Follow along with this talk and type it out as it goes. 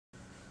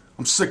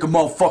I'm sick of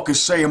motherfuckers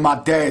saying my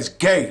dad's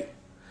gay.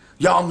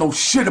 Y'all know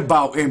shit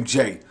about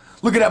MJ.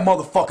 Look at that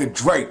motherfucker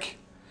Drake.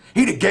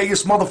 He the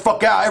gayest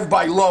motherfucker out.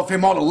 Everybody love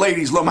him. All the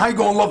ladies love him. How you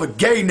gonna love a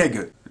gay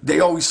nigga?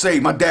 They always say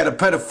my dad a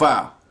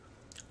pedophile.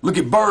 Look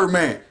at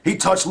Birdman. He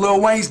touched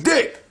Lil Wayne's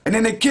dick. And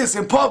then they kiss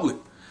in public.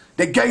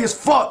 They gay as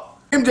fuck.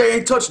 MJ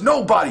ain't touched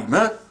nobody,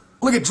 man.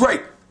 Look at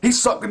Drake. He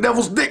sucked the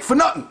devil's dick for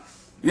nothing.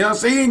 You know what I'm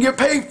saying? He didn't get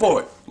paid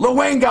for it. Lil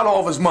Wayne got all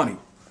of his money.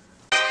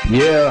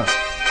 Yeah.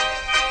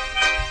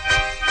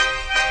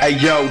 Hey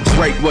yo,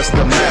 Drake, what's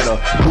the matter?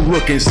 You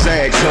looking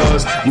sad,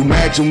 cuz you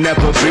mad you'll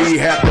never be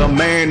half the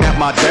man that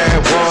my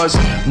dad was?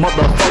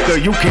 Motherfucker,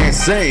 you can't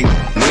sing,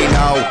 me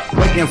know.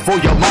 Waiting for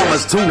your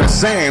mama's tuna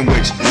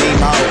sandwich, me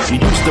know.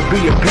 You used to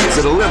be a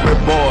pizza delivery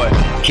boy,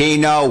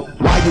 Keno.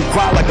 Why you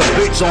cry like a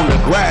bitch on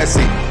the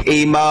grassy,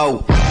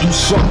 emo? You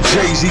suck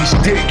Jay-Z's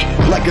dick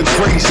like a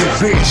crazy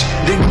bitch.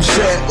 Then you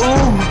said,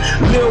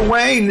 ooh, Lil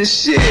Wayne the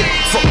shit.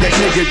 Fuck that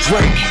nigga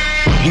Drake.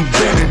 He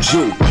been a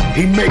Jew.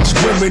 He makes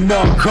women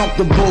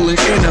uncomfortable in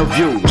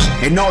interviews.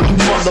 And all you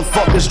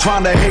motherfuckers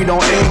trying to hate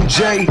on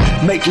MJ,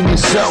 making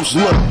yourselves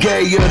look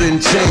gayer than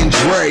 10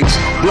 Drakes.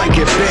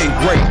 Blanket been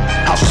great,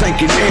 house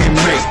sinking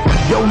inmate.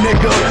 Yo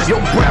nigga,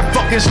 your breath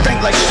fucking stink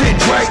like shit,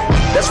 Drake.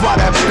 That's why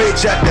that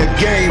bitch at the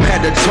game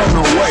had to turn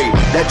away.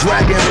 That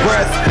dragon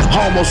breath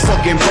almost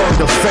fucking burned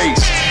the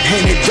face.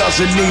 And it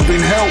doesn't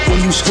even help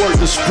when you squirt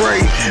the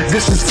spray.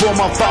 This is for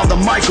my father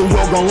Michael,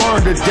 you're gonna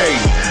learn today.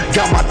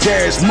 Got my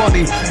dad's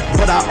money,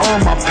 but I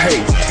earn my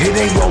pay. It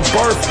ain't your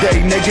birthday,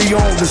 nigga, you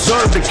don't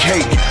deserve the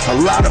cake. A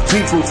lot of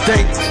people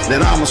think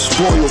that I'm a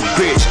spoiled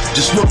bitch.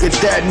 Just look at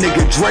that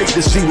nigga Drake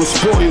to see what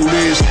spoiled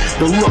is.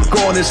 The look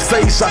on his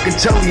face, I can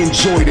tell he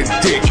enjoyed the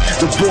dick.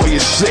 The boy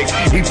is sick,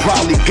 he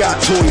probably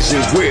got toys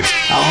and whips.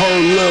 I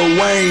heard Lil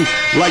Wayne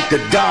like to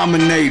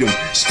dominate him,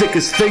 stick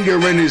his finger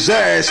in his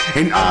ass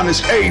and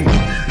honest aim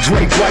him.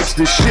 Drake wipes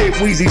the shit,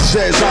 Weezy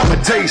says I'ma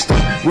taste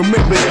him.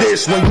 Remember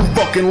this when you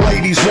fucking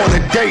ladies wanna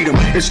date him.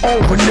 It's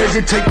over,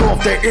 nigga, take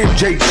off that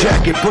MJ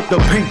jacket, put the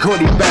pink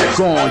hoodie back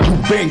on, you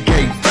been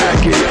gay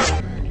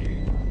faggot.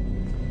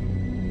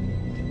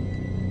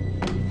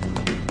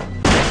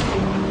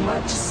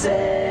 What you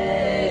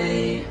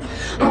say?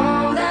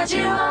 Oh, that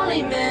you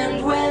only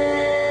meant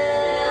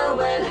well,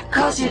 well,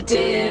 'cause you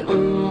did.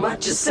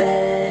 What you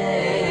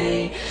say?